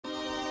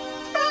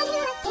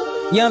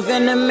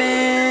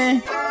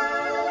YungVanTheMan,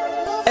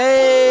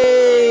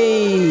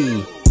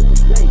 ayy.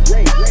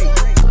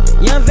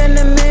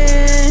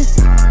 YungVanTheMan,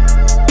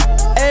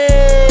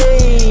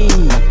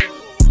 ayy.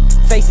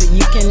 Face it,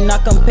 you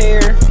cannot compare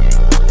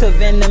to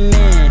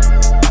VanTheMan,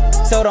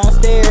 so don't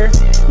stare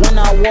when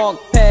I walk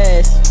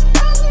past.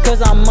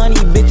 Cause I'm money,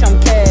 bitch, I'm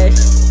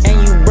cash,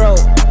 and you broke,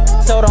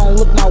 so don't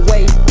look my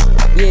way,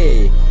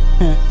 yeah.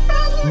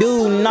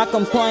 Do not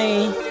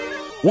complain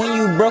when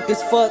you broke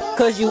as fuck,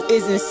 cause you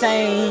is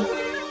insane.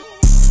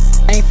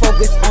 Ain't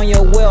focused on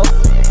your wealth,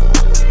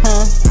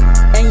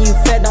 and you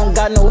fat, don't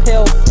got no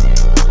health,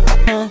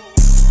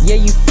 yeah,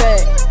 you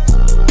fat,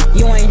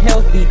 you ain't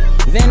healthy.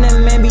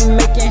 VanTheMan be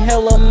making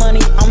hella money,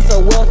 I'm so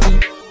wealthy.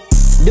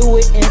 Do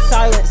it in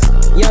silence,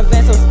 Young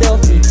Van so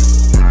stealthy,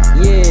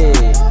 yeah.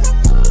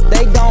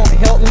 They don't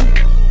help me,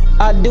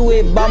 I do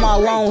it by my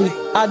lonely,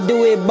 I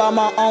do it by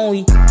my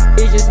only,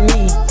 it's just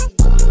me,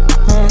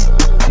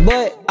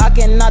 but I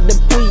cannot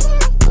deplete,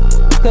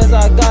 cause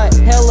I got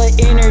hella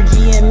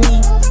energy in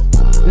me,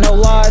 no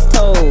lies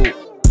told.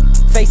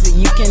 Face it,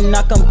 you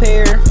cannot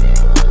compare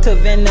to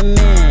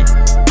VanTheMan,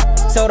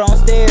 so don't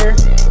stare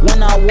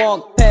when I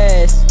walk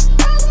past.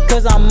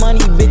 Cause I'm money,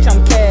 bitch,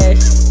 I'm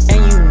cash,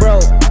 and you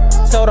broke,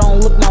 so don't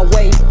look my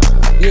way,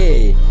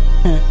 yeah.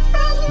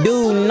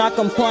 Do not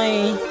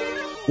complain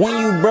when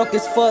you broke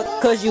as fuck,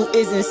 cause you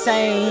is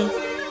insane.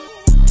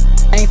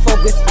 Ain't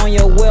focused on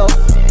your wealth,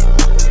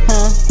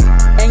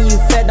 and you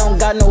fat, don't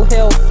got no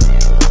health.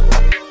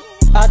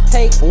 I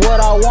take what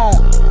I want,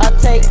 I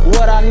take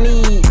what I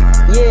need,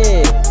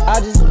 yeah. I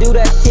just do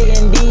that shit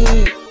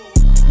indeed.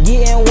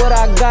 Getting what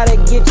I gotta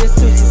get just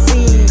to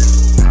succeed,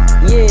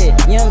 yeah.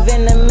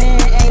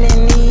 YungVanTheMan ain't in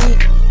need.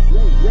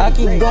 I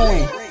keep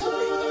going,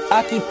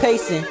 I keep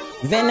pacing.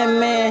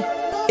 VanTheMan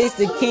is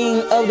the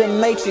king of the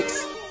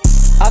matrix.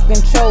 I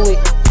control it,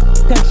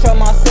 control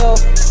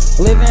myself,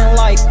 living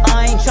life,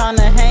 I ain't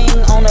tryna hang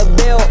on a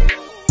belt.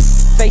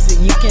 Face it,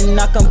 you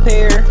cannot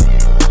compare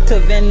to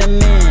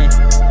VanTheMan,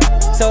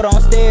 so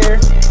don't stare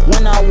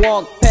when I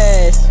walk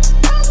past.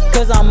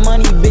 Cause I'm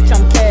money, bitch,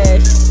 I'm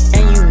cash,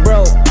 and you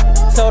broke,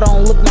 so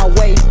don't look my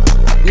way,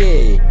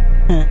 yeah.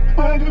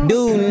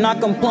 Do not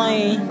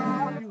complain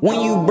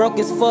when you broke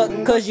as fuck,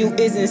 cause you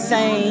is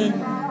insane.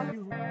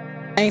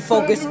 Ain't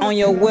focused on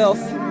your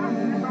wealth,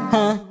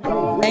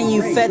 and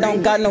you fat,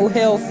 don't got no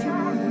health.